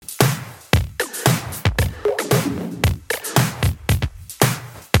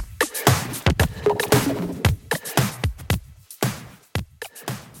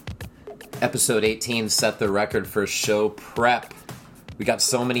Episode 18 set the record for show prep. We got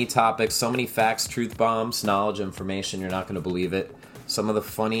so many topics, so many facts, truth bombs, knowledge, information, you're not going to believe it. Some of the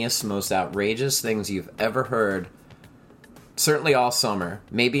funniest, most outrageous things you've ever heard, certainly all summer,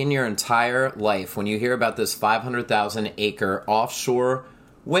 maybe in your entire life, when you hear about this 500,000 acre offshore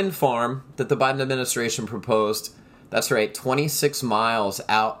wind farm that the Biden administration proposed. That's right, 26 miles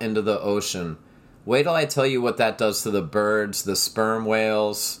out into the ocean. Wait till I tell you what that does to the birds, the sperm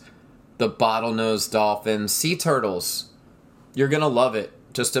whales, the bottlenose dolphins, sea turtles. You're going to love it.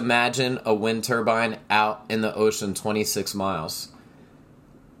 Just imagine a wind turbine out in the ocean 26 miles.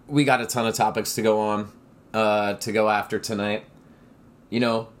 We got a ton of topics to go on, to go after tonight. You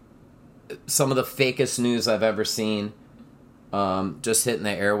know, some of the fakest news I've ever seen, just hitting the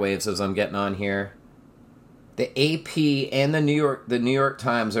airwaves as I'm getting on here. The AP and the New York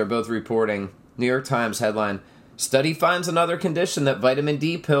Times are both reporting. New York Times headline, study finds another condition that vitamin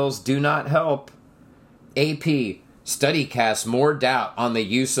D pills do not help. AP, study casts more doubt on the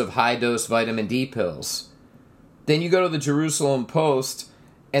use of high-dose vitamin D pills. Then you go to the Jerusalem Post,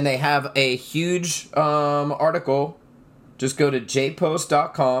 and they have a huge article. Just go to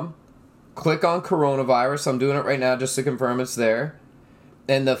jpost.com, click on coronavirus. I'm doing it right now just to confirm it's there.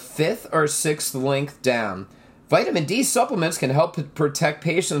 And the fifth or sixth link down. Vitamin D supplements can help protect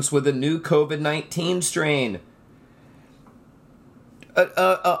patients with a new COVID-19 strain.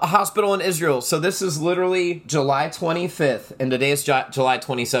 A hospital in Israel. So this is literally July 25th, and today is July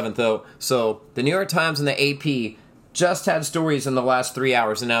 27th, though. So the New York Times and the AP just had stories in the last 3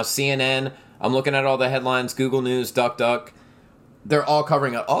 hours, and now CNN, I'm looking at all the headlines, Google News, DuckDuck, they're all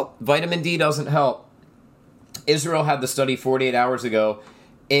covering it. Oh, vitamin D doesn't help. Israel had the study 48 hours ago.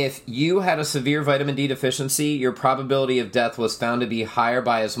 If you had a severe vitamin D deficiency, your probability of death was found to be higher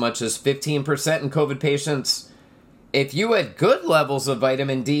by as much as 15% in COVID patients. If you had good levels of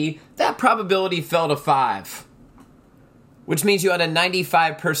vitamin D, that probability fell to 5. Which means you had a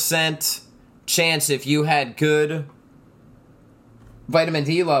 95% chance if you had good vitamin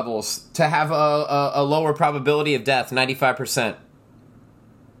D levels to have a lower probability of death, 95%.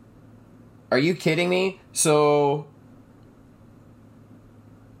 Are you kidding me? So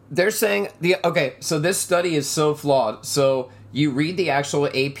they're saying, so this study is so flawed. So you read the actual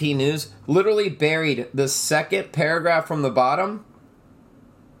AP News, literally buried the second paragraph from the bottom.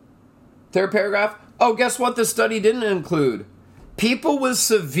 Third paragraph. Oh, guess what the study didn't include? People with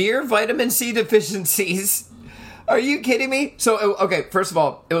severe vitamin C deficiencies. Are you kidding me? So, okay, first of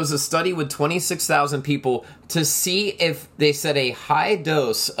all, it was a study with 26,000 people to see if they said a high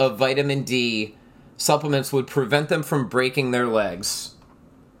dose of vitamin D supplements would prevent them from breaking their legs.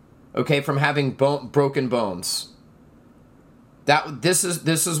 Okay, from having broken bones. This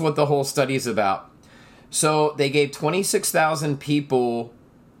is what the whole study is about. So they gave 26,000 people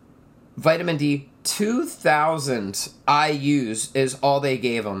vitamin D. 2,000 IUs is all they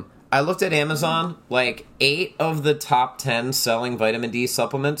gave them. I looked at Amazon, like 8 of the top 10 selling vitamin D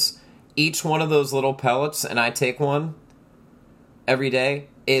supplements, each one of those little pellets, and I take one every day,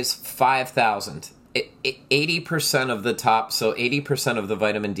 is 5,000. 80% of the top, so 80% of the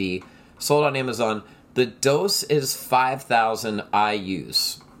vitamin D sold on Amazon. The dose is 5,000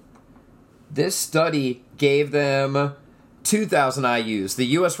 IUs. This study gave them 2,000 IUs. The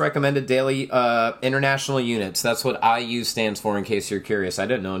U.S. recommended daily international units. That's what IU stands for, in case you're curious. I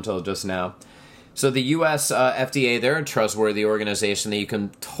didn't know until just now. So the U.S. FDA, they're a trustworthy organization that you can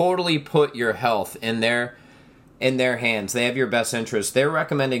totally put your health in their hands. They have your best interest. They're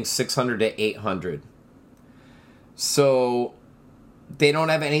recommending 600 to 800. So they don't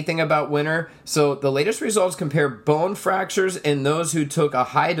have anything about winter. So the latest results compare bone fractures in those who took a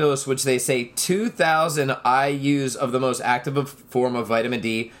high dose, which they say 2,000 IUs of the most active form of vitamin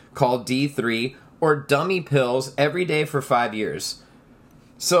D, called D3, or dummy pills every day for 5 years.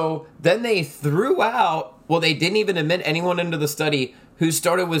 So then they threw out, they didn't even admit anyone into the study who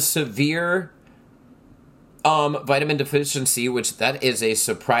started with severe vitamin deficiency, which that is a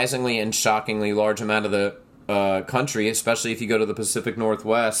surprisingly and shockingly large amount of the country, especially if you go to the Pacific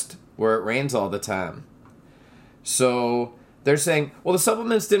Northwest where it rains all the time. So they're saying, the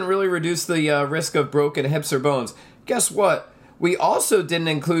supplements didn't really reduce the risk of broken hips or bones. Guess what? We also didn't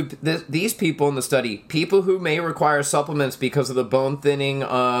include these people in the study, people who may require supplements because of the bone thinning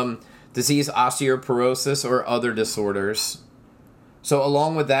disease, osteoporosis, or other disorders. So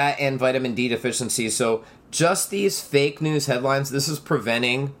along with that and vitamin D deficiency. So just these fake news headlines, this is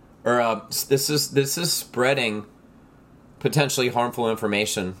preventing, or this is spreading potentially harmful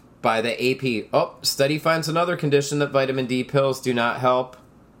information by the AP. Study finds another condition that vitamin D pills do not help.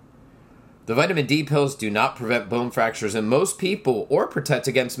 The vitamin D pills do not prevent bone fractures in most people or protect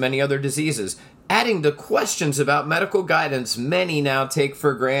against many other diseases, adding to questions about medical guidance many now take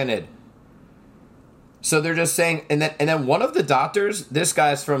for granted. So they're just saying, and then one of the doctors, this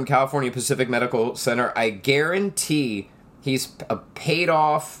guy's from California Pacific Medical Center, I guarantee he's paid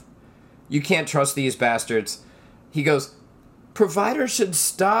off. You can't trust these bastards. He goes, providers should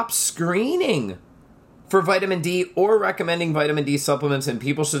stop screening for vitamin D or recommending vitamin D supplements, and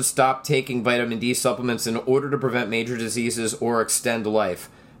people should stop taking vitamin D supplements in order to prevent major diseases or extend life.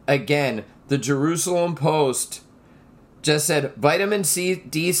 Again, the Jerusalem Post just said vitamin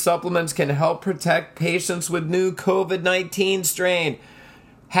D supplements can help protect patients with new COVID-19 strain.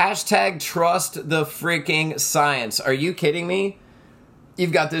 Hashtag trust the freaking science. Are you kidding me?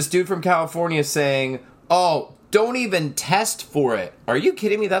 You've got this dude from California saying, oh, don't even test for it. Are you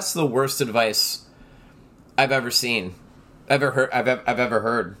kidding me? That's the worst advice I've ever seen. I've ever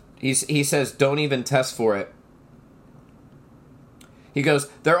heard. He says, don't even test for it. He goes,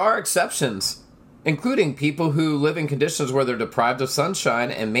 there are exceptions, including people who live in conditions where they're deprived of sunshine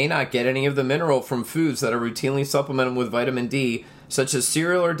and may not get any of the mineral from foods that are routinely supplemented with vitamin D, such as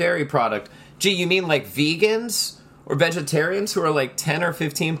cereal or dairy product. Gee, you mean like vegans or vegetarians who are like 10 or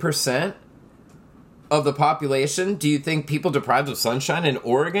 15% of the population? Do you think people deprived of sunshine in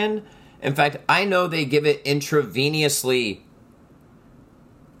Oregon? In fact, I know they give it intravenously.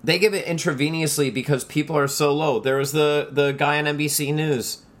 They give it intravenously because people are so low. There was the guy on NBC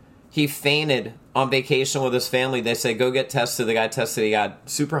News. He fainted on vacation with his family. They say, go get tested. The guy tested. He got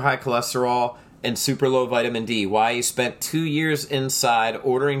super high cholesterol and super low vitamin D. Why? He spent 2 years inside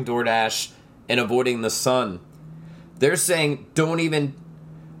ordering DoorDash and avoiding the sun. They're saying, don't even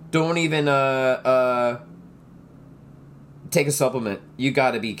take a supplement. You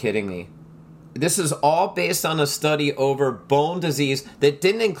got to be kidding me. This is all based on a study over bone disease that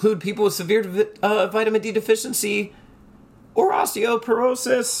didn't include people with severe vitamin D deficiency or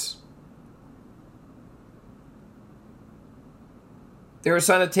osteoporosis. They were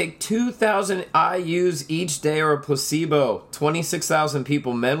assigned to take 2,000 IUs each day or a placebo. 26,000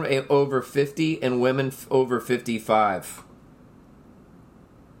 people, men over 50 and women over 55.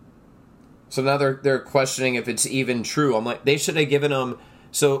 So now they're questioning if it's even true. I'm like, they should have given them.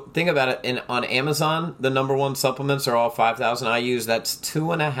 So think about it. On Amazon, the number one supplements are all 5,000 IUs. That's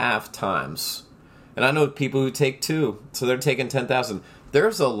 2.5 times. And I know people who take 2, so they're taking 10,000.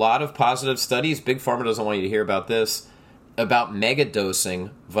 There's a lot of positive studies. Big Pharma doesn't want you to hear about this, about mega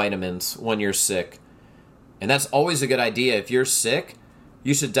dosing vitamins when you're sick. And that's always a good idea. If you're sick,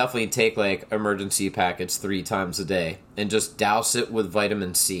 you should definitely take like emergency packets 3 times a day and just douse it with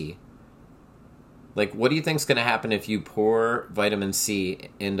vitamin C. Like, what do you think's going to happen if you pour vitamin C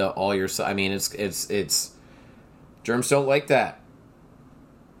into all your... I mean, it's germs don't like that.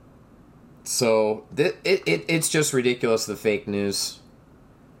 So, it's just ridiculous, the fake news.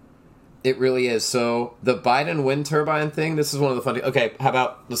 It really is. So, the Biden wind turbine thing, this is one of the funny... Okay, how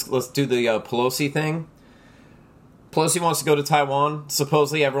about... Let's do the Pelosi thing. Pelosi wants to go to Taiwan.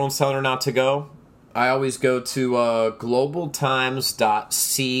 Supposedly, everyone's telling her not to go. I always go to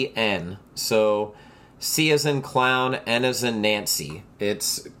globaltimes.cn. So, C as in clown, N as in Nancy.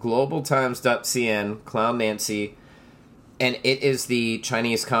 It's globaltimes.cn, clown Nancy. And it is the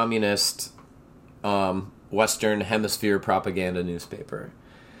Chinese Communist Western Hemisphere propaganda newspaper.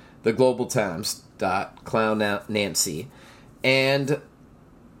 The globaltimes.clown Nancy. And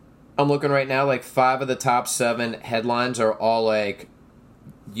I'm looking right now, like 5 of the top 7 headlines are all like,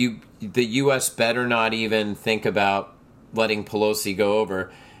 the U.S. better not even think about letting Pelosi go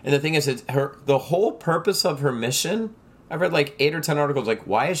over. And the thing is, the whole purpose of her mission, I've read like 8 or 10 articles, like,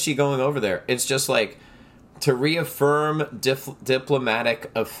 why is she going over there? It's just like to reaffirm diplomatic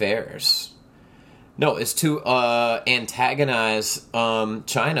affairs. No, it's to antagonize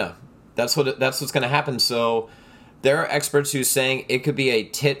China. That's what's going to happen. So there are experts who are saying it could be a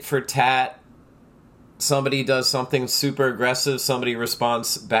tit for tat. Somebody does something super aggressive, somebody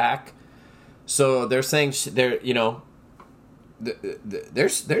responds back. So they're saying they're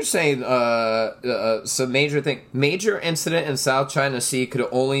saying some major incident in South China Sea could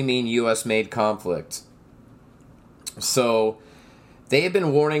only mean U.S. made conflict. So they have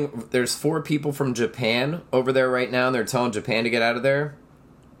been warning. There's 4 people from Japan over there right now, and they're telling Japan to get out of there.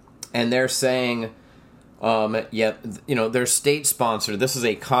 And they're saying, they're state sponsored. This is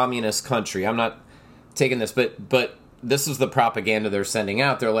a communist country. I'm not taking this, but this is the propaganda they're sending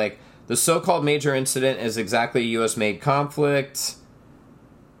out. They're like, the so-called major incident is exactly a U.S.-made conflict.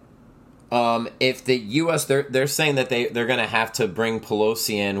 If the U.S. they're saying that they're going to have to bring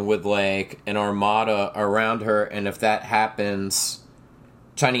Pelosi in with like an armada around her, and if that happens,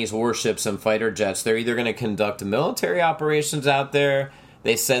 Chinese warships and fighter jets. They're either going to conduct military operations out there.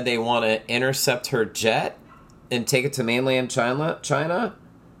 They said they want to intercept her jet and take it to mainland China.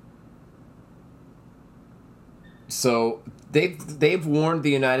 So they've warned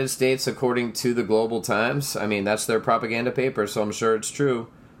the United States, according to the Global Times. I mean, that's their propaganda paper, so I'm sure it's true.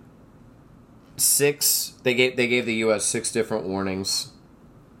 They gave the U.S. 6 different warnings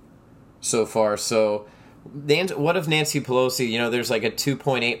so far. So what if Nancy Pelosi, there's like a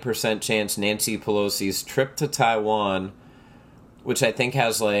 2.8% chance Nancy Pelosi's trip to Taiwan, which I think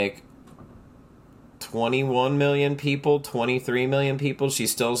has like 21 million people, 23 million people, she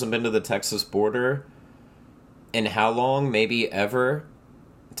still hasn't been to the Texas border. In how long? Maybe ever.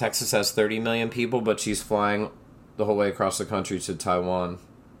 Texas has 30 million people, but she's flying the whole way across the country to Taiwan.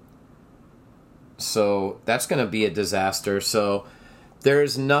 So that's going to be a disaster. So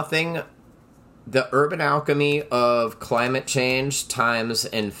there's nothing. The urban alchemy of climate change times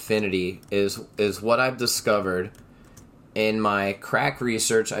infinity is what I've discovered in my crack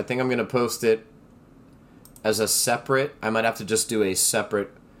research. I think I'm going to post it as a separate. I might have to just do a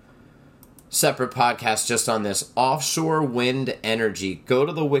separate podcast just on this. Offshore wind energy. Go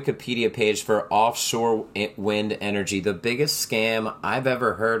to the Wikipedia page for offshore wind energy. The biggest scam I've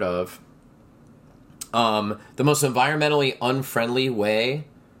ever heard of. The most environmentally unfriendly way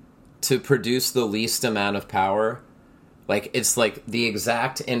to produce the least amount of power. Like, it's like the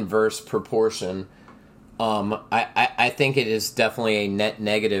exact inverse proportion. I think it is definitely a net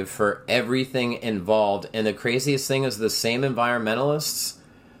negative for everything involved. And the craziest thing is the same environmentalists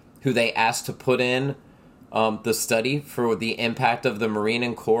who they asked to put in the study for the impact of the marine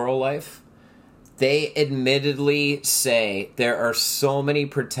and coral life, they admittedly say there are so many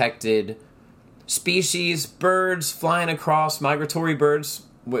protected species, birds flying across, migratory birds.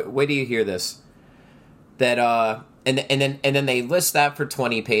 Wait till you hear this. That and then they list that for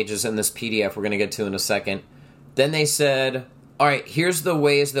 20 pages in this PDF we're going to get to in a second. Then they said, all right, here's the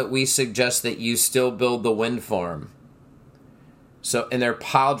ways that we suggest that you still build the wind farm. So, and they're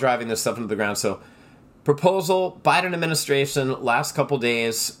pile driving this stuff into the ground. So, proposal, Biden administration, last couple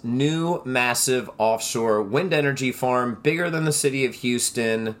days, new massive offshore wind energy farm, bigger than the city of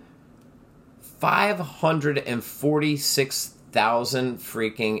Houston, 546,000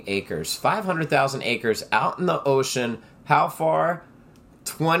 freaking acres. 500,000 acres out in the ocean. How far?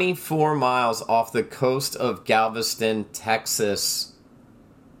 24 miles off the coast of Galveston, Texas.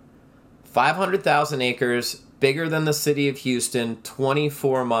 500,000 acres, bigger than the city of Houston,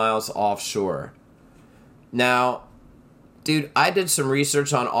 24 miles offshore. Now, dude, I did some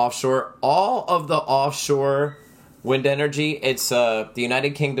research on offshore. All of the offshore wind energy, it's the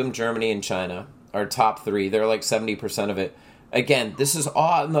United Kingdom, Germany, and China are top 3. They're like 70% of it. Again, this is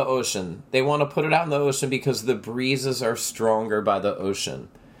all out in the ocean. They want to put it out in the ocean because the breezes are stronger by the ocean.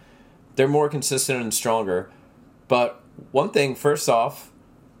 They're more consistent and stronger. But one thing, first off,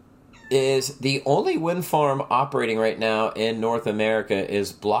 is the only wind farm operating right now in North America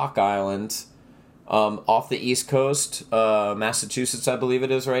is Block Island, off the East Coast, Massachusetts, I believe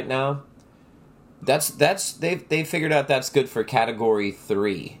it is right now. They figured out that's good for Category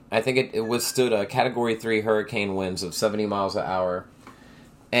 3. I think it withstood a Category 3 hurricane winds of 70 miles an hour,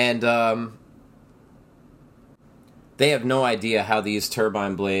 and they have no idea how these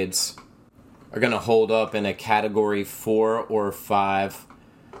turbine blades are going to hold up in a Category 4 or 5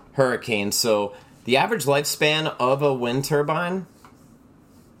 hurricane. So the average lifespan of a wind turbine,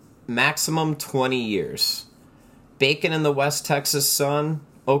 maximum 20 years. Bacon in the West Texas sun,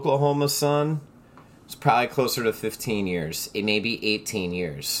 Oklahoma sun, it's probably closer to 15 years. It may be 18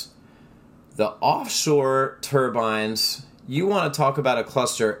 years. The offshore turbines, you want to talk about a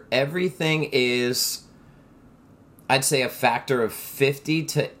cluster. Everything is, I'd say, a factor of 50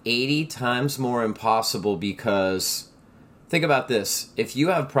 to 80 times more impossible because think about this. If you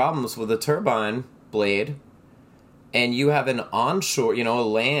have problems with a turbine blade and you have an onshore, a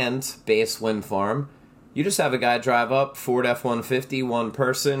land-based wind farm, you just have a guy drive up, Ford F-150, one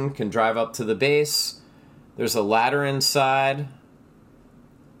person can drive up to the base. There's a ladder inside.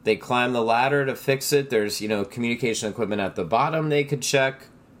 They climb the ladder to fix it. There's, communication equipment at the bottom they could check.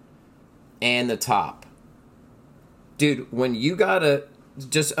 And the top. Dude, when you gotta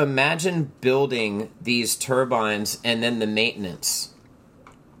just imagine building these turbines and then the maintenance.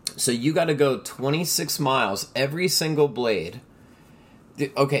 So you gotta go 26 miles, every single blade.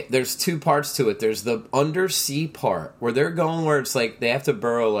 Okay, there's 2 parts to it. There's the undersea part where they're going where it's like they have to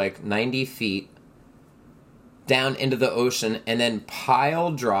burrow like 90 feet down into the ocean and then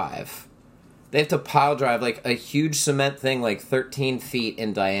pile drive. They have to pile drive like a huge cement thing like 13 feet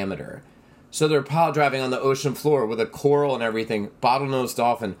in diameter So they're pile driving on the ocean floor with a coral and everything. Bottlenose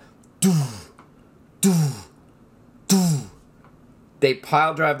dolphin. Doo, doo, doo. They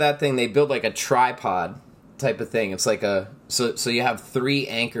pile drive that thing. They build like a tripod type of thing. It's like so you have 3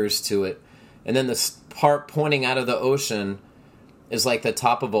 anchors to it. And then the part pointing out of the ocean is like the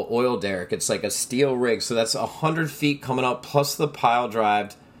top of an oil derrick. It's like a steel rig. So that's 100 feet coming up plus the pile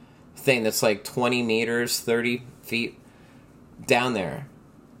drive thing that's like 20 meters, 30 feet down there.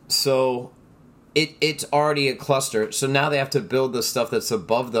 So it's already a cluster. So now they have to build the stuff that's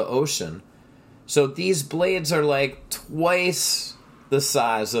above the ocean. So these blades are like twice the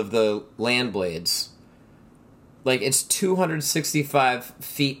size of the land blades. Like it's 265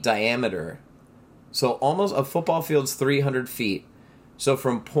 feet diameter. So almost a football field's 300 feet. So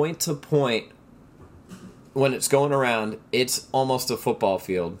from point to point, when it's going around, it's almost a football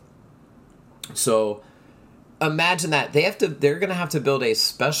field. So imagine that. They're going to have to build a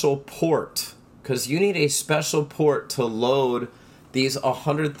special port, because you need a special port to load these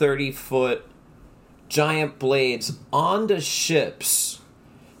 130-foot giant blades onto ships.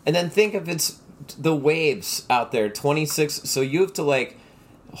 And then think if it's the waves out there, 26. So you have to like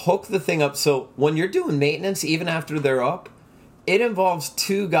hook the thing up. So when you're doing maintenance, even after they're up, it involves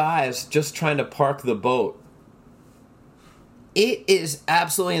 2 guys just trying to park the boat. It is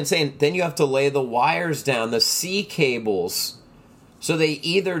absolutely insane. Then you have to lay the wires down, the sea cables. So they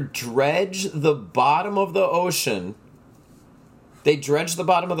either dredge the bottom of the ocean. They dredge the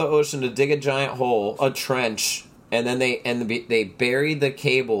bottom of the ocean to dig a giant hole, a trench, and then they bury the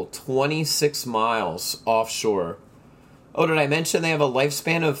cable 26 miles offshore. Oh, did I mention they have a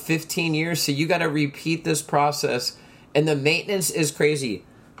lifespan of 15 years? So you got to repeat this process, and the maintenance is crazy.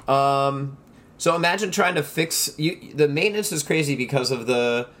 So imagine trying to fix the maintenance is crazy because of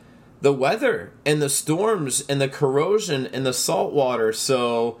the weather and the storms and the corrosion and the salt water.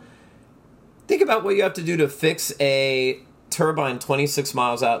 So think about what you have to do to fix a turbine 26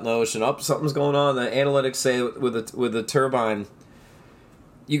 miles out in the ocean. Something's going on. The analytics say with the turbine,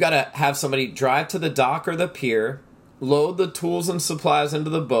 you got to have somebody drive to the dock or the pier, load the tools and supplies into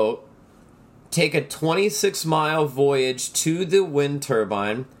the boat, take a 26-mile voyage to the wind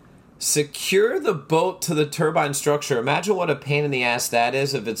turbine, secure the boat to the turbine structure. Imagine what a pain in the ass that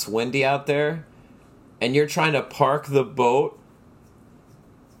is if it's windy out there and you're trying to park the boat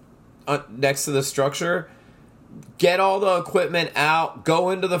next to the structure. Get all the equipment out,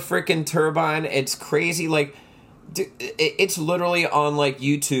 go into the freaking turbine. It's crazy. Like, it's literally on like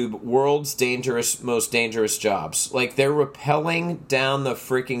YouTube, world's most dangerous jobs. Like, they're rappelling down the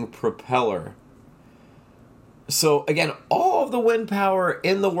freaking propeller. So again, all of the wind power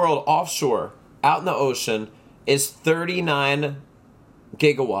in the world offshore, out in the ocean, is 39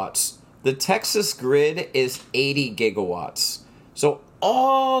 gigawatts. The Texas grid is 80 gigawatts. So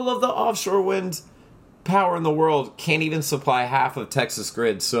all of the offshore wind power in the world can't even supply half of Texas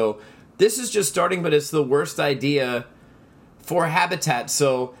grid. So this is just starting, but it's the worst idea for habitat.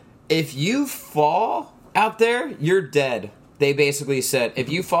 So if you fall out there, you're dead. They basically said, if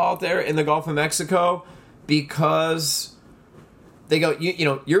you fall out there in the Gulf of Mexico, because they go,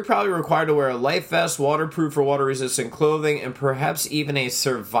 you're probably required to wear a life vest, waterproof or water-resistant clothing, and perhaps even a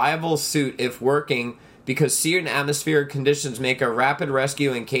survival suit if working, because sea and atmospheric conditions make a rapid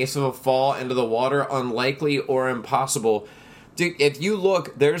rescue in case of a fall into the water unlikely or impossible. Dude, if you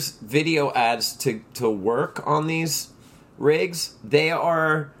look, there's video ads to work on these rigs. They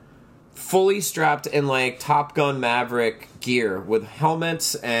are fully strapped in like Top Gun Maverick gear with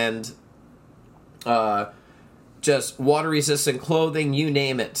helmets and just water-resistant clothing, you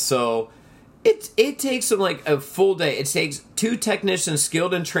name it. So it takes them like a full day. It takes 2 technicians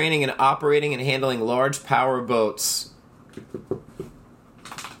skilled in training and operating and handling large power boats.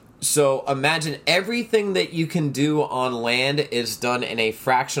 So imagine everything that you can do on land is done in a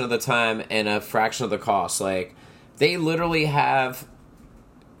fraction of the time and a fraction of the cost. Like, they literally have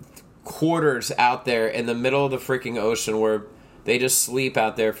quarters out there in the middle of the freaking ocean where they just sleep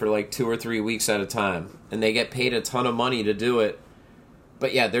out there for like 2 or 3 weeks at a time. And they get paid a ton of money to do it.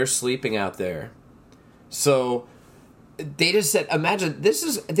 But yeah, they're sleeping out there. So they just said, imagine,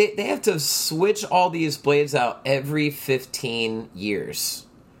 they have to switch all these blades out every 15 years.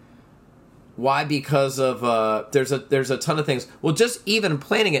 Why? Because of there's a ton of things. Well, just even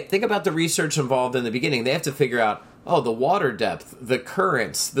planning it, think about the research involved in the beginning. They have to figure out, the water depth, the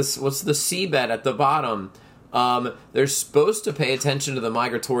currents, what's the seabed at the bottom. They're supposed to pay attention to the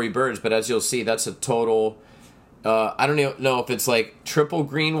migratory birds, but as you'll see, that's a total... I don't even know if it's like triple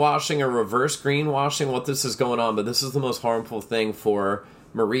greenwashing or reverse greenwashing, what this is going on, but this is the most harmful thing for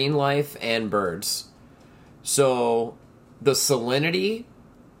marine life and birds. So the salinity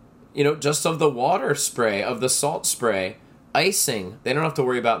just of the water spray, of the salt spray, icing. They don't have to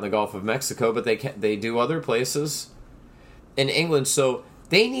worry about in the Gulf of Mexico, but they do other places in England. So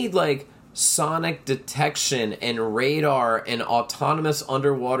they need like sonic detection and radar and autonomous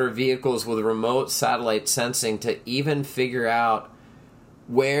underwater vehicles with remote satellite sensing to even figure out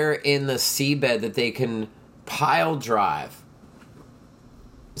where in the seabed that they can pile drive.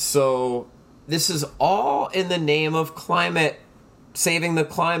 So this is all in the name of climate, saving the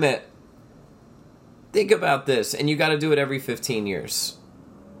climate. Think about this, and you got to do it every 15 years.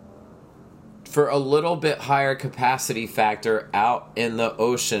 For a little bit higher capacity factor out in the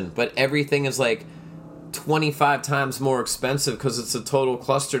ocean, but everything is like 25 times more expensive because it's a total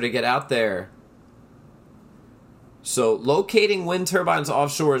cluster to get out there. So locating wind turbines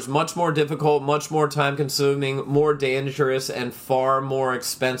offshore is much more difficult, much more time consuming, more dangerous, and far more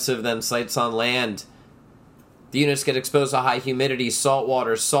expensive than sites on land. The units get exposed to high humidity, salt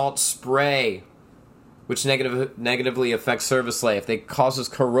water, salt spray, which negatively affects service life. It causes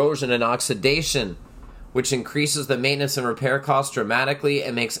corrosion and oxidation, which increases the maintenance and repair costs dramatically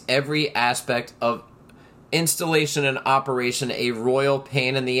and makes every aspect of installation and operation a royal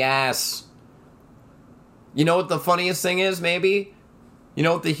pain in the ass. You know what the funniest thing is, maybe? You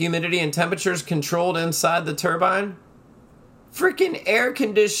know what the humidity and temperature is controlled inside the turbine? Freaking air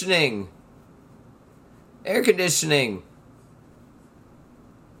conditioning. Air conditioning.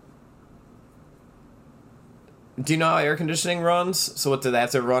 Do you know how air conditioning runs? So what, do they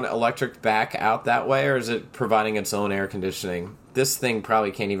have to run electric back out that way, or is it providing its own air conditioning? This thing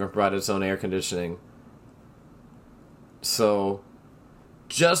probably can't even provide its own air conditioning. So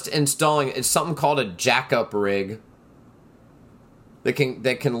just installing, it's something called a jack-up rig that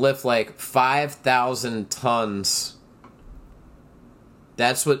can lift like 5,000 tons.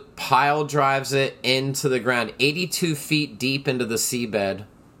 That's what pile drives it into the ground, 82 feet deep into the seabed.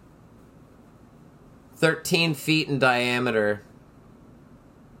 13 feet in diameter.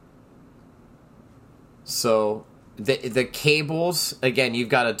 So the cables, again, you've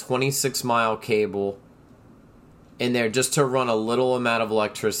got a 26-mile cable in there just to run a little amount of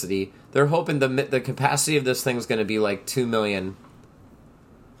electricity. They're hoping the capacity of this thing is going to be like 2 million.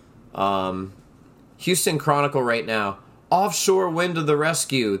 Houston Chronicle right now. Offshore wind to the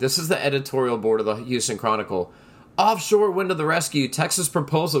rescue. This is the editorial board of the Houston Chronicle. Offshore wind to the rescue. Texas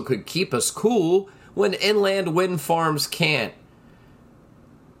proposal could keep us cool when inland wind farms can't.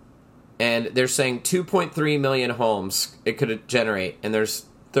 And they're saying 2.3 million homes it could generate. And there's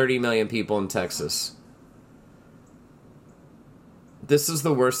 30 million people in Texas. This is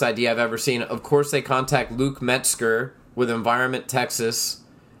the worst idea I've ever seen. Of course, they contact Luke Metzger with Environment Texas.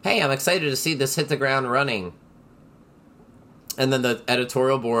 Hey, I'm excited to see this hit the ground running. And then the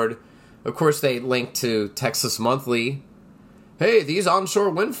editorial board, of course, they link to Texas Monthly. Hey, these onshore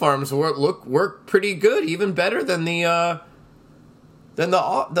wind farms work pretty good, even better than the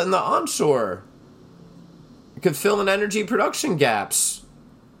onshore. It could fill in energy production gaps.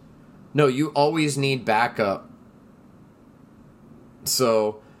 No, you always need backup.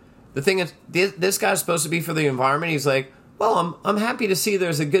 So the thing is, this guy's supposed to be for the environment. He's like, well, I'm happy to see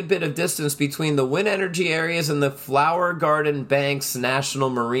there's a good bit of distance between the wind energy areas and the Flower Garden Banks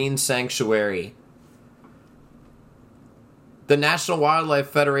National Marine Sanctuary. The National Wildlife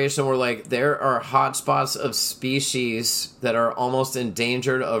Federation were like, there are hotspots of species that are almost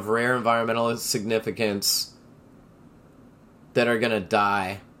endangered of rare environmental significance that are going to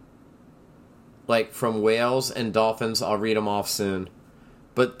die. Like from whales and dolphins. I'll read them off soon.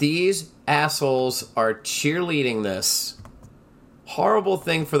 But these assholes are cheerleading this. Horrible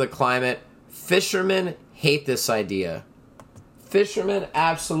thing for the climate. Fishermen hate this idea. Fishermen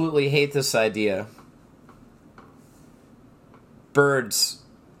absolutely hate this idea. Birds.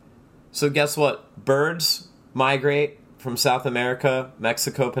 So guess what? Birds migrate from South America,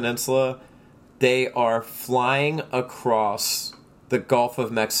 Mexico Peninsula. They are flying across the Gulf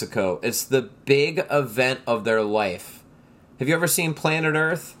of Mexico. It's the big event of their life. Have you ever seen Planet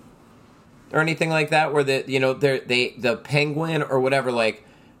Earth? Or anything like that, where the penguin or whatever, like,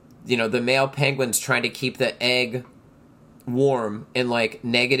 the male penguin's trying to keep the egg warm in like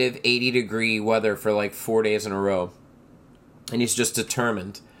negative 80-degree weather for like 4 days in a row. And he's just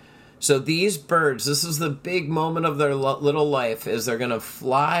determined. So these birds, this is the big moment of their little life, is they're going to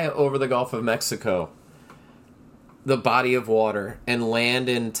fly over the Gulf of Mexico, the body of water, and land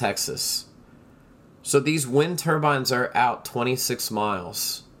in Texas. So these wind turbines are out 26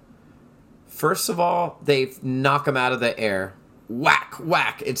 miles. First of all, they knock them out of the air. Whack,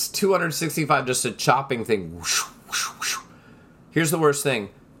 whack. It's 265, just a chopping thing. Whoosh, whoosh, whoosh. Here's the worst thing.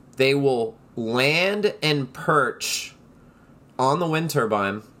 They will land and perch on the wind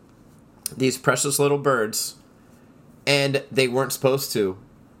turbine, these precious little birds, and they weren't supposed to.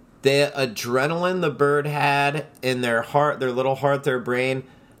 The adrenaline the bird had in their heart, their little heart, their brain,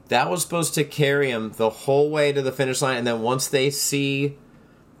 that was supposed to carry them the whole way to the finish line. And then once they see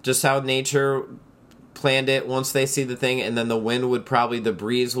just how nature planned it, once they see the thing, and then the wind would probably, the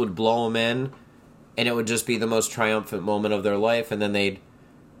breeze would blow them in, and it would just be the most triumphant moment of their life. And then they'd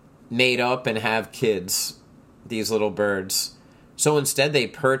mate up and have kids, these little birds. So instead they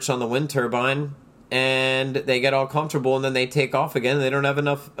perch on the wind turbine, and they get all comfortable, and then they take off again. They don't have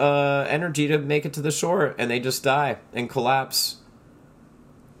enough energy to make it to the shore, and they just die and collapse.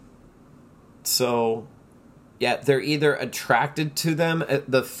 So, yeah, they're either attracted to them,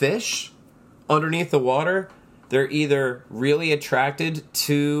 the fish underneath the water, they're either really attracted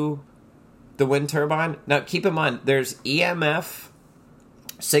to the wind turbine. Now, keep in mind, there's EMF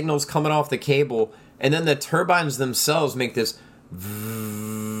signals coming off the cable, and then the turbines themselves make this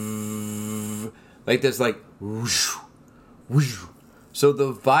like this, like whoosh, whoosh. So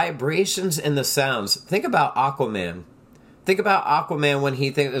the vibrations and the sounds. Think about Aquaman. Think about Aquaman when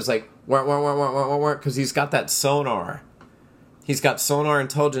he thinks it's like because he's got that sonar. He's got sonar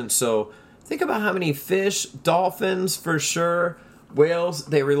intelligence. So think about how many fish, dolphins for sure, whales,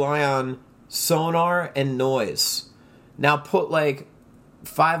 they rely on sonar and noise. Now put like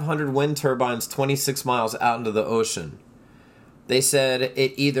 500 wind turbines 26 miles out into the ocean. They said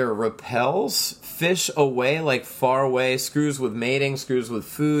it either repels fish away, like far away, screws with mating, screws with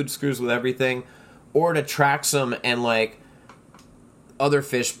food, screws with everything, or it attracts them and like other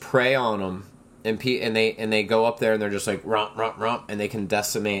fish prey on them, and they go up there and they're just like romp, romp, romp, and they can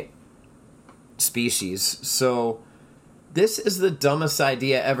decimate species. So this is the dumbest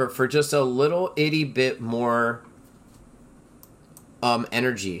idea ever for just a little itty bit more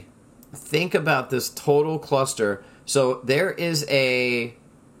energy. Think about this total cluster. So there is the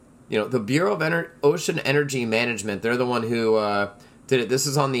Bureau of Ocean Energy Management. They're the one who did it. This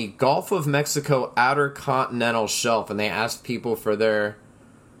is on the Gulf of Mexico outer continental shelf, and they asked people for their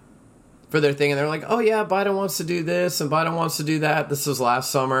thing, and they're like, oh yeah, Biden wants to do this, and Biden wants to do that. This was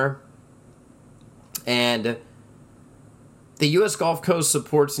last summer. And the U.S. Gulf Coast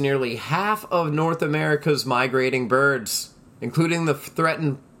supports nearly half of North America's migrating birds, including the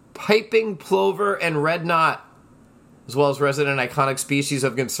threatened piping plover and red knot, as well as resident iconic species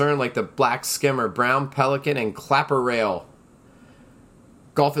of concern like the black skimmer, brown pelican, and clapper rail.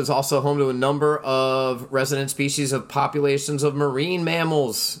 Gulf is also home to a number of resident species of populations of marine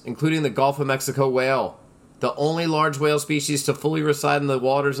mammals, including the Gulf of Mexico whale, the only large whale species to fully reside in the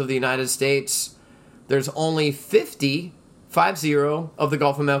waters of the United States. There's only 50 of the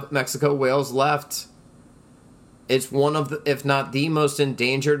Gulf of Mexico whales left. It's one of the, if not the most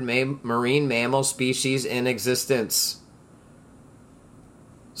endangered marine mammal species in existence.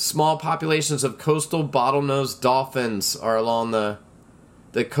 Small populations of coastal bottlenose dolphins are along the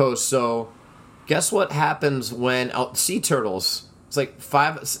coast. So guess what happens when sea turtles? It's like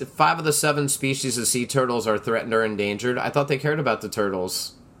five of the 7 species of sea turtles are threatened or endangered. I thought they cared about the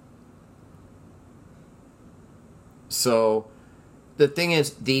turtles. So the thing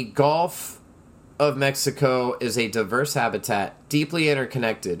is, the Gulf of Mexico is a diverse habitat, deeply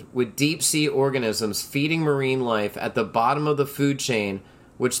interconnected, with deep-sea organisms feeding marine life at the bottom of the food chain,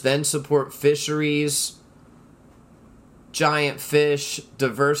 which then support fisheries, giant fish,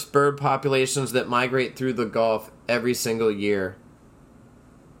 diverse bird populations that migrate through the Gulf every single year.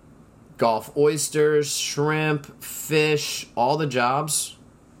 Gulf oysters, shrimp, fish, all the jobs.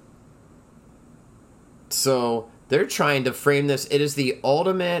 So they're trying to frame this. It is the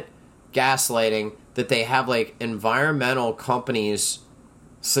ultimate gaslighting that they have like environmental companies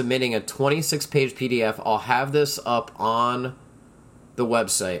submitting a 26-page PDF. I'll have this up on the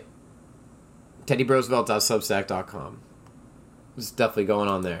website, teddybrosevelt.substack.com. It's definitely going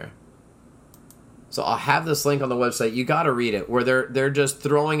on there. So I'll have this link on the website. You got to read it, where they're just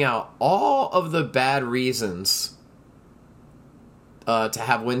throwing out all of the bad reasons to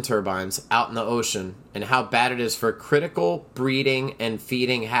have wind turbines out in the ocean, and how bad it is for critical breeding and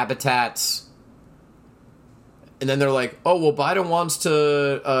feeding habitats. And then they're like, oh, well, Biden wants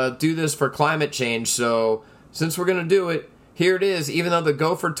to do this for climate change, so since we're going to do it, here it is, even though the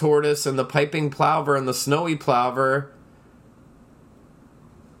gopher tortoise and the piping plover and the snowy plover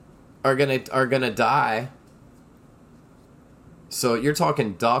are gonna die. So you're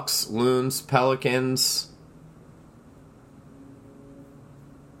talking ducks, loons, pelicans.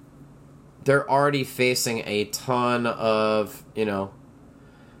 They're already facing a ton of,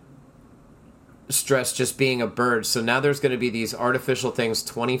 stress just being a bird. So now there's going to be these artificial things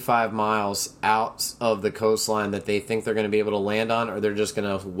 25 miles out of the coastline that they think they're going to be able to land on, or they're just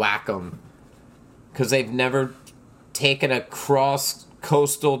going to whack them. Because they've never taken a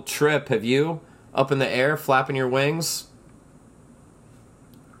cross-coastal trip. Have you? Up in the air, flapping your wings?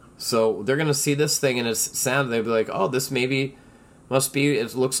 So they're going to see this thing and its sound. They'll be like, oh, this maybe must be,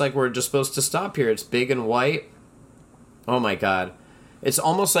 it looks like we're just supposed to stop here. It's big and white. Oh my God. It's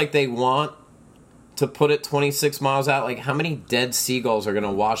almost like they want to put it 26 miles out. Like, how many dead seagulls are going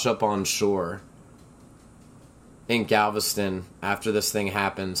to wash up on shore in Galveston after this thing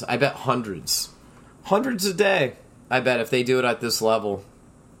happens? I bet hundreds. Hundreds a day. I bet if they do it at this level.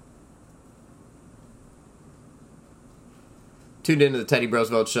 Tuned into the Teddy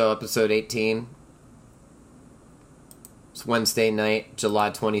Brosevelt Show, episode 18. It's Wednesday night,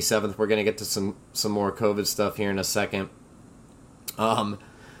 July 27th. We're going to get to some more COVID stuff here in a second. Let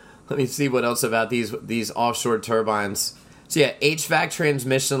me see what else about these offshore turbines. So yeah, HVAC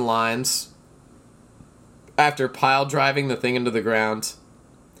transmission lines. After pile driving the thing into the ground,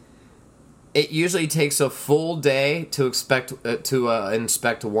 it usually takes a full day to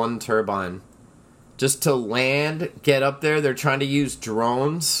inspect one turbine. Just to land, get up there. They're trying to use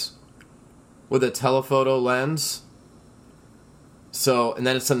drones with a telephoto lens. So, and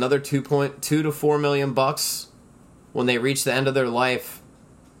then it's another $2.2 to $4 million when they reach the end of their life.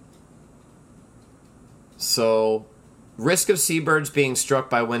 So, risk of seabirds being struck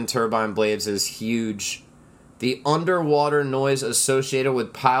by wind turbine blades is huge. The underwater noise associated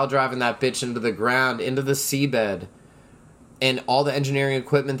with pile driving that bitch into the ground, into the seabed, and all the engineering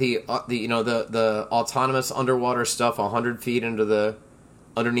equipment, the autonomous underwater stuff 100 feet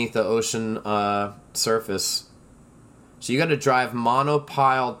underneath the ocean surface. So you got to drive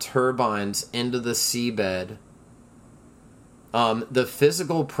monopile turbines into the seabed. The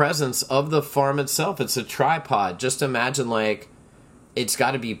physical presence of the farm itself, it's a tripod. Just imagine, like, it's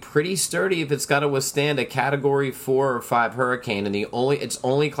got to be pretty sturdy if it's got to withstand a Category 4 or 5 hurricane, and it's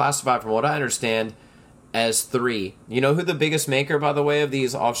only classified, from what I understand, as 3. You know who the biggest maker, by the way, of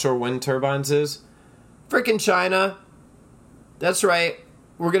these offshore wind turbines is? Frickin' China. That's right.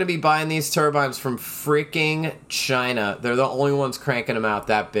 We're going to be buying these turbines from freaking China. They're the only ones cranking them out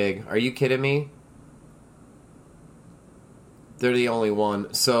that big. Are you kidding me? They're the only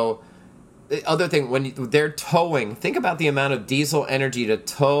one. So, the other thing, when they're towing, think about the amount of diesel energy to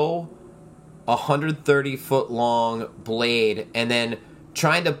tow a 130-foot long blade and then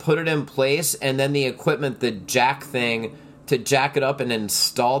trying to put it in place, and then the equipment, the jack thing, to jack it up and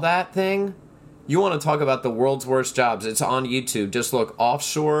install that thing. You want to talk about the world's worst jobs. It's on YouTube. Just look,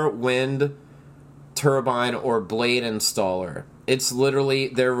 offshore wind turbine or blade installer. It's literally,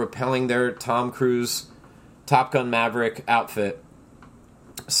 they're repelling their Tom Cruise Top Gun Maverick outfit.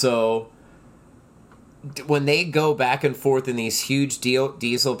 So when they go back and forth in these huge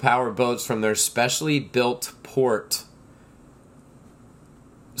diesel-powered boats from their specially built port,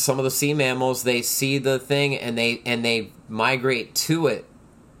 some of the sea mammals, they see the thing and they migrate to it,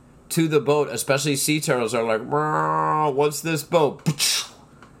 to the boat. Especially sea turtles are like, what's this boat?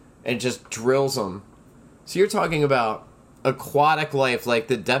 And it just drills them. So you're talking about aquatic life, like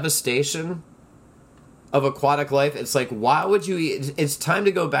the devastation of aquatic life. It's like, why would you it's time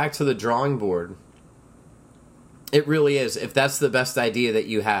to go back to the drawing board. It really is, if that's the best idea that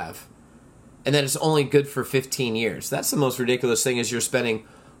you have. And then it's only good for 15 years. That's the most ridiculous thing, is you're spending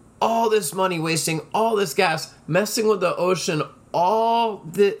all this money, wasting all this gas, messing with the ocean all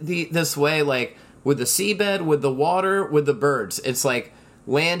this way, like with the seabed, with the water, with the birds. It's like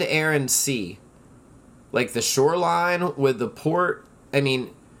land, air, and sea. Like the shoreline with the port. I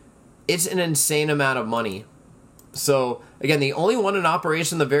mean, it's an insane amount of money. So, again, the only one in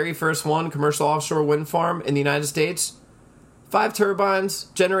operation, the very first one, commercial offshore wind farm in the United States, 5 turbines,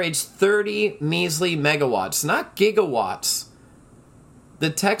 generates 30 measly megawatts, not gigawatts. The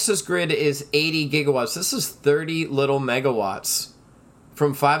Texas grid is 80 gigawatts. This is 30 little megawatts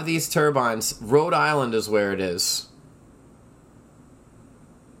from 5 of these turbines. Rhode Island is where it is.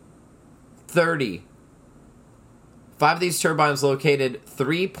 30. 5 of these turbines located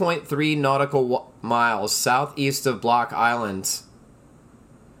 3.3 nautical miles southeast of Block Island.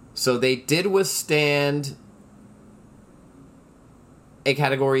 So they did withstand a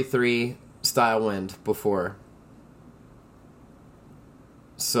Category 3 style wind before.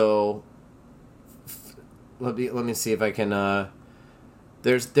 So let me see if I can.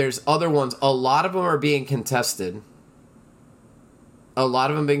 There's other ones. A lot of them are being contested. A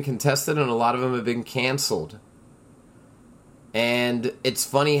lot of them have been contested, and a lot of them have been canceled. And it's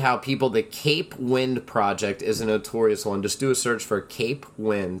funny how the Cape Wind project is a notorious one. Just do a search for Cape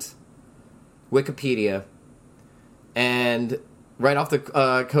Wind. Wikipedia, and right off the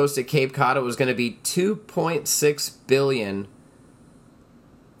coast at Cape Cod, it was going to be $2.6 billion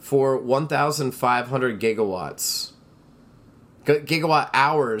for 1,500 gigawatts. Gigawatt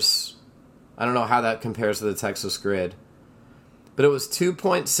hours. I don't know how that compares to the Texas grid. But it was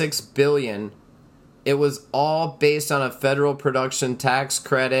 $2.6 billion. It was all based on a federal production tax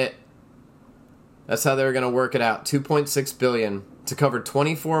credit. That's how they were going to work it out. $2.6 billion to cover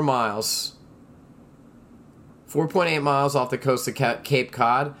 24 miles. 4.8 miles off the coast of Cape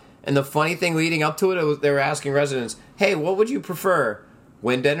Cod. And the funny thing leading up to it, they were asking residents, hey, what would you prefer?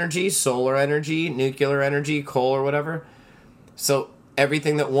 Wind energy, solar energy, nuclear energy, coal, or whatever? So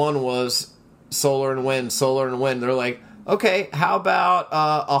everything that won was solar and wind, solar and wind. They're like, okay, how about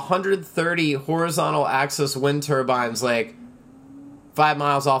 130 horizontal axis wind turbines, like 5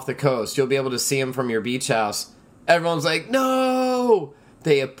 miles off the coast? You'll be able to see them from your beach house. Everyone's like, no!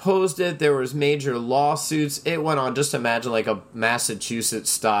 They opposed it. There was major lawsuits. It went on. Just imagine like a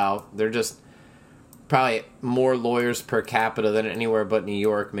Massachusetts style. They're just probably more lawyers per capita than anywhere but New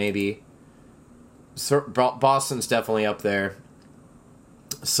York, maybe. Boston's definitely up there.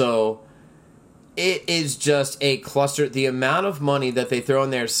 So it is just a cluster. The amount of money that they throw in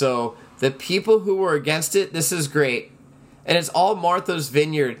there. So the people who were against it, this is great. And it's all Martha's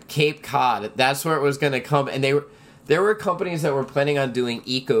Vineyard, Cape Cod. That's where it was going to come. And there were companies that were planning on doing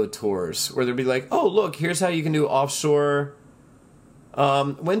eco tours where they'd be like, oh, look, here's how you can do offshore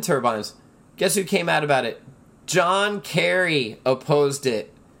wind turbines. Guess who came out about it? John Kerry opposed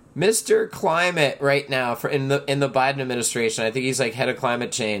it. Mr. Climate right now in the Biden administration. I think he's like head of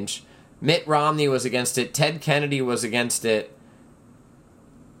climate change. Mitt Romney was against it. Ted Kennedy was against it.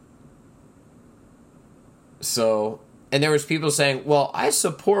 So, and there was people saying, well, I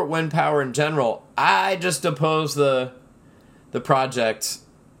support wind power in general. I just oppose the project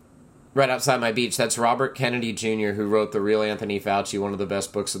right outside my beach. That's Robert Kennedy Jr., who wrote The Real Anthony Fauci, one of the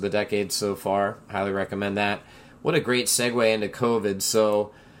best books of the decade so far. Highly recommend that. What a great segue into COVID.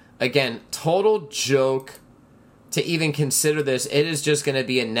 So, again, total joke to even consider this. It is just going to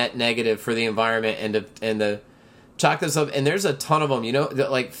be a net negative for the environment and to chalk this up. And there's a ton of them. You know,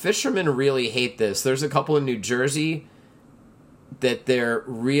 like fishermen really hate this. There's a couple in New Jersey that they're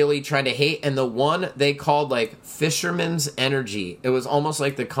really trying to hate. And the one they called like Fisherman's Energy. It was almost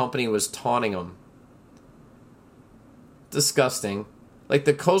like the company was taunting them. Disgusting. Like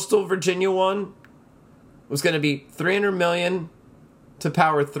the coastal Virginia one was going to be $300 million to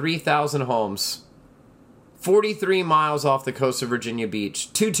power 3,000 homes. 43 miles off the coast of Virginia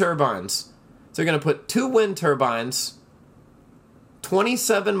Beach. 2 turbines. So they're going to put 2 wind turbines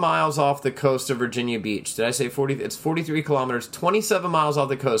 27 miles off the coast of Virginia Beach. Did I say 40? It's 43 kilometers, 27 miles off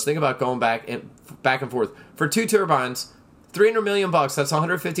the coast. Think about going back and forth. For 2 turbines, $300 million. That's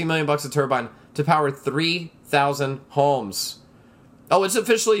 $150 million a turbine to power 3,000 homes. Oh, it's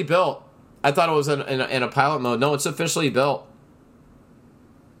officially built. I thought it was in a pilot mode. No, it's officially built.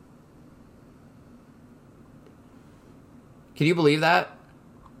 Can you believe that?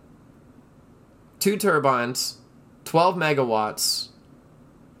 2 turbines, 12 megawatts,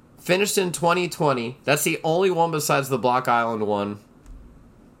 finished in 2020. That's the only one besides the Block Island one.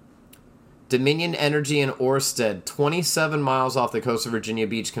 Dominion Energy in Orsted, 27 miles off the coast of Virginia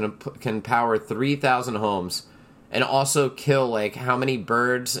Beach, can power 3,000 homes and also kill like how many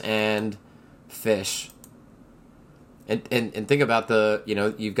birds and fish. And think about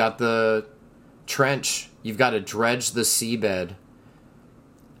you've got the trench. You've got to dredge the seabed.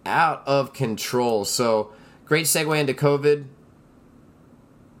 Out of control. So, great segue into COVID.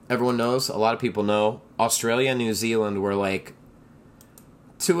 Everyone knows, a lot of people know, Australia and New Zealand were like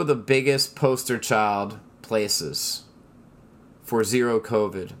 2 of the biggest poster child places for zero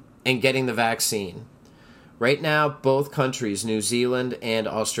COVID and getting the vaccine. Right now, both countries, New Zealand and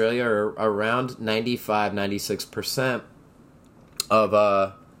Australia, are around 95-96%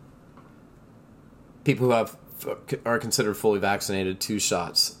 of people who are considered fully vaccinated, 2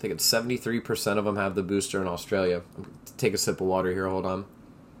 shots. I think it's 73% of them have the booster in Australia. Take a sip of water here, hold on.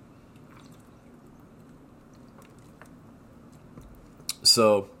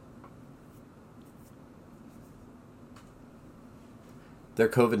 So, their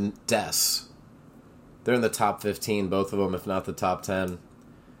COVID deaths, they're in the top 15, both of them, if not the top 10.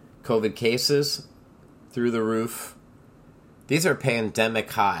 COVID cases, through the roof. These are pandemic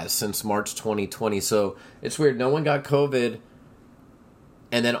highs since March 2020. So it's weird. No one got COVID.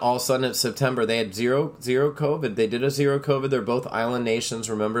 And then all of a sudden in September, they had zero COVID. They did a zero COVID. They're both island nations,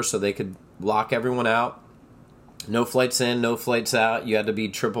 remember? So they could lock everyone out. No flights in, no flights out. You had to be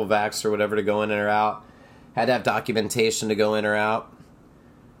triple vaxxed or whatever to go in or out. Had to have documentation to go in or out.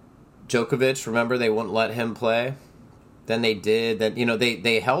 Djokovic, remember they wouldn't let him play? Then they did. Then,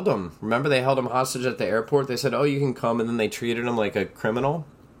 they held him. Remember they held him hostage at the airport? They said, oh, you can come, and then they treated him like a criminal.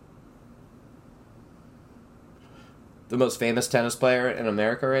 The most famous tennis player in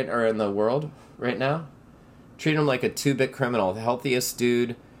America, or in the world right now. Treat him like a 2-bit criminal. The healthiest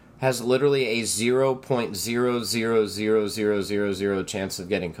dude has literally a 0.000000 chance of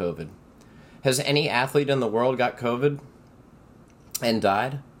getting COVID. Has any athlete in the world got COVID and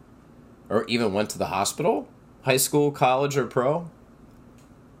died? Or even went to the hospital? High school, college, or pro?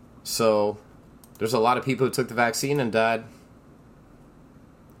 So, there's a lot of people who took the vaccine and died.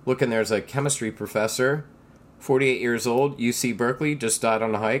 Look, and there's a chemistry professor, 48 years old, UC Berkeley, just died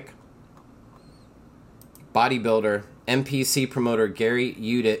on a hike. Bodybuilder, NPC promoter Gary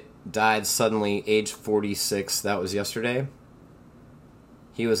Udit died suddenly, age 46. That was yesterday.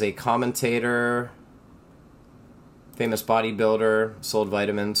 He was a commentator, famous bodybuilder, sold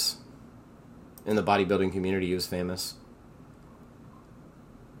vitamins. In the bodybuilding community, he was famous.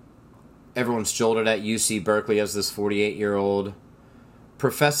 Everyone's jolted at UC Berkeley as this 48-year-old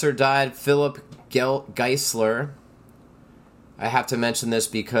professor died. Philip Geisler. I have to mention this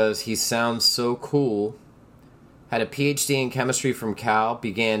because he sounds so cool. Had a PhD in chemistry from Cal,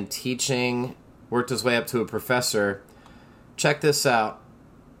 began teaching, worked his way up to a professor. Check this out.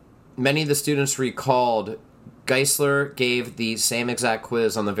 Many of the students recalled Geisler gave the same exact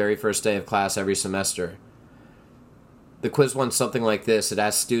quiz on the very first day of class every semester. The quiz went something like this. It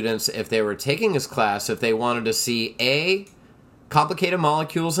asked students if they were taking his class, if they wanted to see A, complicated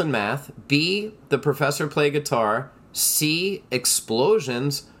molecules in math, B, the professor play guitar, C,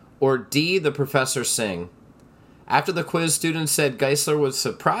 explosions, or D, the professor sing. After the quiz, students said Geisler would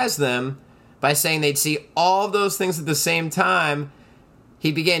surprise them by saying they'd see all of those things at the same time.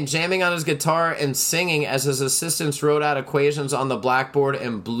 He began jamming on his guitar and singing as his assistants wrote out equations on the blackboard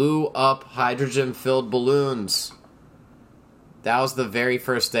and blew up hydrogen-filled balloons. That was the very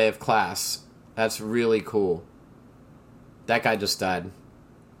first day of class. That's really cool. That guy just died.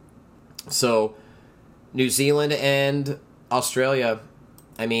 So, New Zealand and Australia,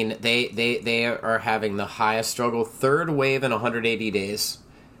 I mean, they are having the highest struggle. Third wave in 180 days.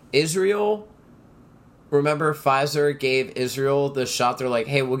 Israel... Remember, Pfizer gave Israel the shot. They're like,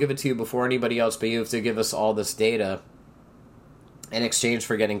 hey, we'll give it to you before anybody else, but you have to give us all this data in exchange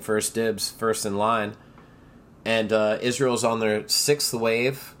for getting first dibs, first in line. And Israel's on their 6th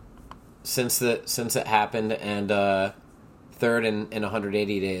wave since it happened, and third in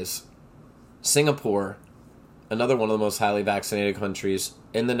 180 days. Singapore, another one of the most highly vaccinated countries,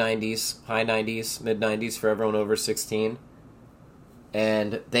 in the 90s, high 90s, mid 90s for everyone over 16.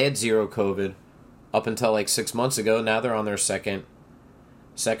 And they had zero COVID. Up until like 6 months ago. Now they're on their second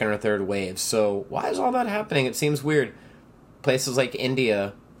or third wave. So why is all that happening? It seems weird. Places like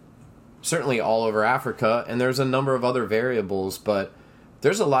India, certainly all over Africa, and there's a number of other variables, but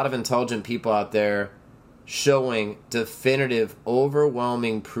there's a lot of intelligent people out there showing definitive,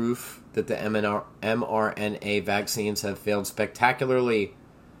 overwhelming proof that the mRNA vaccines have failed spectacularly.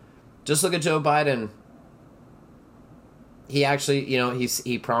 Just look at Joe Biden. He actually,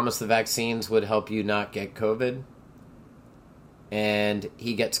 he promised the vaccines would help you not get COVID. And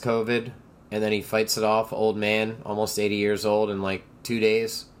he gets COVID, and then he fights it off. Old man, almost 80 years old, in like 2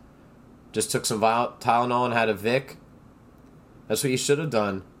 days. Just took some Tylenol and had a Vic. That's what he should have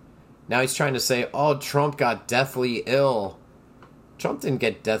done. Now he's trying to say, oh, Trump got deathly ill. Trump didn't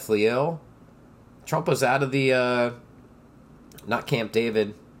get deathly ill. Trump was out of the, not Camp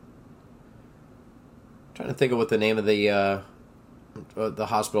David. Trying to think of what the name of the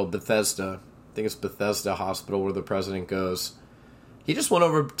hospital, Bethesda. I think it's Bethesda Hospital where the president goes. He just went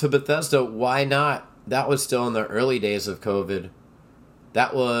over to Bethesda. Why not? That was still in the early days of COVID.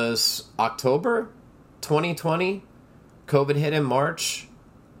 That was October 2020. COVID hit in March.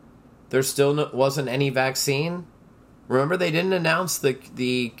 There still wasn't any vaccine. Remember, they didn't announce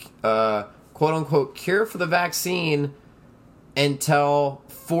the quote-unquote cure for the vaccine until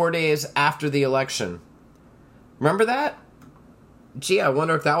 4 days after the election. Remember that? Gee, I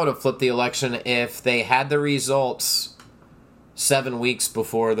wonder if that would have flipped the election if they had the results 7 weeks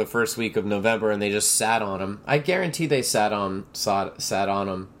before the first week of November and they just sat on them. I guarantee they sat on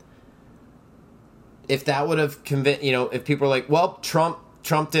them. If that would have convinced, if people were like, well,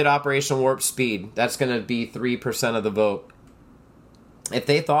 Trump did Operation Warp Speed, that's going to be 3% of the vote. If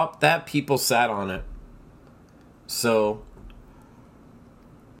they thought that, people sat on it. So,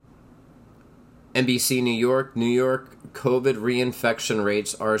 NBC New York, COVID reinfection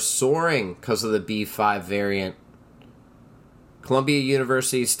rates are soaring because of the B5 variant. Columbia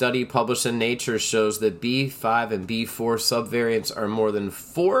University study published in Nature shows that B5 and B4 subvariants are more than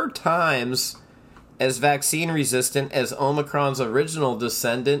 4 times as vaccine resistant as Omicron's original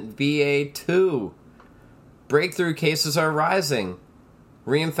descendant, BA2. Breakthrough cases are rising.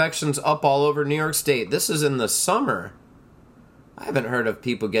 Reinfections up all over New York State. This is in the summer. I haven't heard of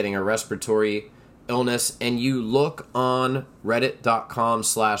people getting a respiratory illness, and you look on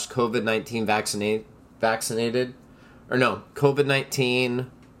reddit.com/COVID-19 vaccinated. Or no, COVID-19. I'll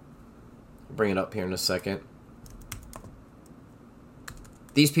bring it up here in a second.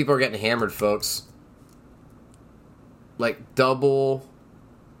 These people are getting hammered, folks. Like double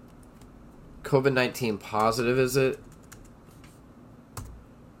COVID-19 positive, is it?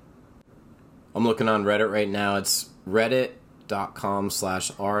 I'm looking on Reddit right now. It's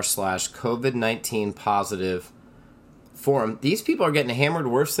reddit.com/r/COVID-19 positive forum. These people are getting hammered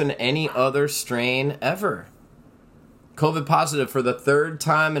worse than any other strain ever. COVID positive for the 3rd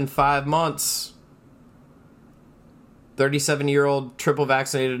time in 5 months. 37-year-old triple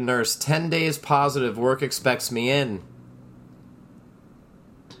vaccinated nurse. 10 days positive. Work expects me in.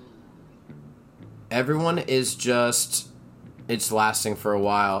 Everyone is just... It's lasting for a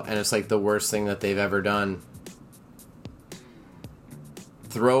while, and it's like the worst thing that they've ever done.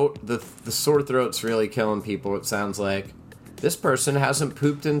 The sore throat's really killing people, it sounds like. This person hasn't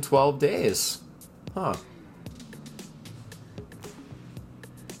pooped in 12 days. Huh.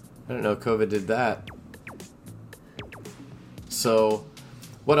 I didn't know COVID did that. So,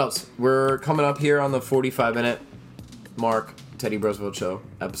 what else? We're coming up here on the 45-minute mark. Teddy Brosevelt Show,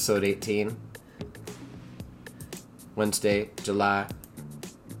 episode 18. Wednesday, July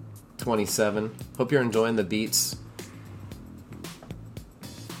 27. Hope you're enjoying the beats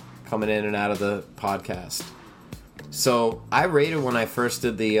coming in and out of the podcast. So, I rated when I first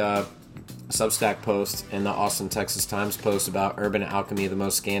did the Substack post and the Austin, Texas Times post about Urban Alchemy, the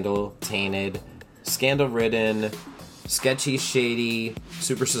most scandal-tainted, scandal-ridden, sketchy, shady,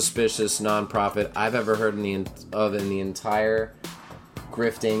 super suspicious nonprofit I've ever heard in the entire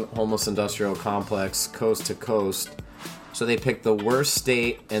grifting homeless industrial complex, coast to coast. So they picked the worst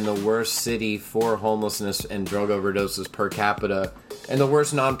state and the worst city for homelessness and drug overdoses per capita, and the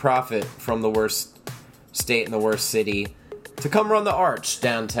worst nonprofit from the worst state and the worst city to come run the Arch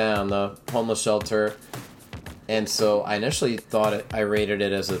downtown, the homeless shelter. And so I initially thought I rated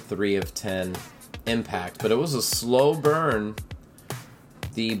it as a 3 of 10 impact, but it was a slow burn.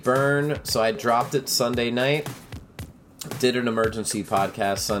 So I dropped it Sunday night, did an emergency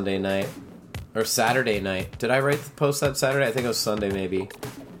podcast Sunday night, or Saturday night. Did I post that Saturday? I think it was Sunday maybe.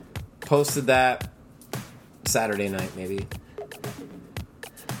 Posted that Saturday night maybe.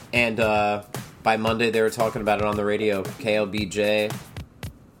 And by Monday they were talking about it on the radio. KLBJ,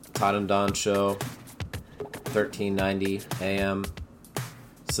 Todd and Don Show, 1390 AM.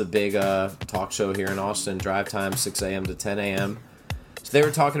 It's a big talk show here in Austin. Drive time 6 a.m. to 10 a.m. So they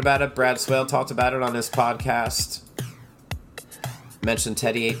were talking about it. Brad Swale talked about it on his podcast. Mentioned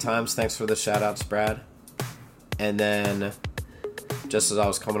Teddy 8 times. Thanks for the shout-outs, Brad. And then, just as I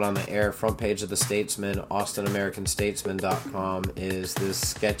was coming on the air, front page of the Statesman, AustinAmericanStatesman.com, is this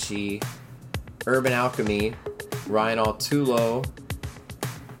sketchy Urban Alchemy. Ryan Altulo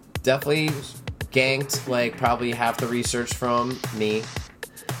definitely ganked like probably half the research from me.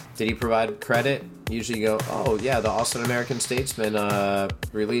 Did he provide credit? Usually you go, oh yeah, the Austin American Statesman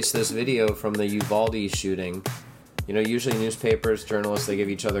released this video from the Uvalde shooting. You know, usually newspapers, journalists, they give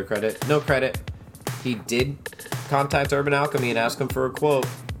each other credit. No credit. He did contact Urban Alchemy and ask him for a quote.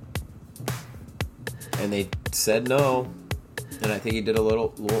 And they said no. And I think he did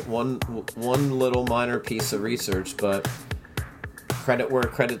one little minor piece of research, but credit where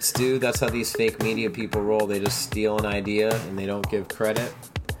credit's due. That's how these fake media people roll. They just steal an idea and they don't give credit.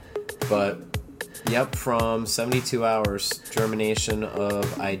 But, yep, from 72 hours, germination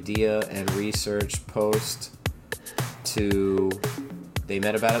of idea and research post to they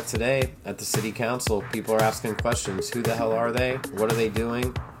met about it today at the city council. People are asking questions. Who the hell are they? What are they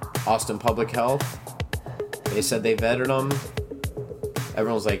doing? Austin Public Health. They said they vetted them.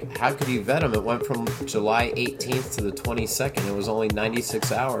 Everyone's like, how could you vet them? It went from July 18th to the 22nd. It was only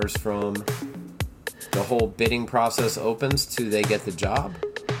 96 hours from the whole bidding process opens to they get the job.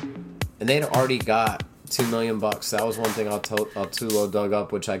 And they'd already got $2 million. That was one thing Altulo dug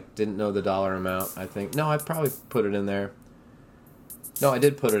up, which I didn't know the dollar amount, I think. No, I probably put it in there. No, I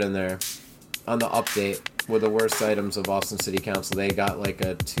did put it in there. On the update with the worst items of Austin City Council, they got like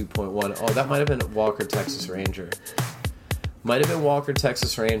a 2.1. Oh, that might have been Walker, Texas Ranger. Might have been Walker,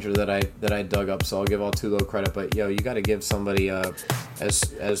 Texas Ranger that I dug up, so I'll give all Tulo credit. But yo, you got to give somebody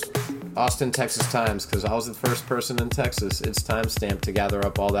as Austin, Texas Times, because I was the first person in Texas. It's timestamped to gather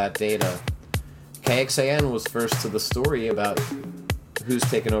up all that data. KXAN was first to the story about who's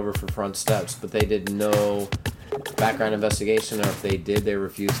taken over for Front Steps, but they did no background investigation, or if they did, they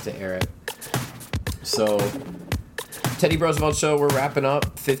refused to air it. So, Teddy Brosevelt Show, we're wrapping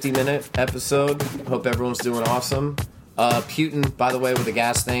up. 50-minute episode. Hope everyone's doing awesome. Putin, by the way, with the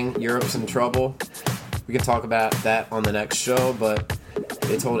gas thing, Europe's in trouble. We can talk about that on the next show, but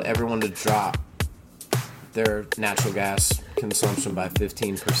they told everyone to drop their natural gas consumption by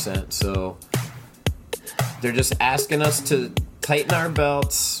 15%. So they're just asking us to tighten our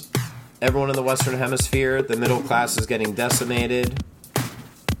belts. Everyone in the Western Hemisphere, the middle class is getting decimated.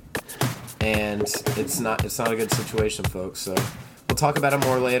 And it's not a good situation, folks. So we'll talk about it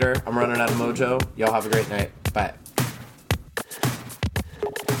more later. I'm running out of mojo. Y'all have a great night. Bye.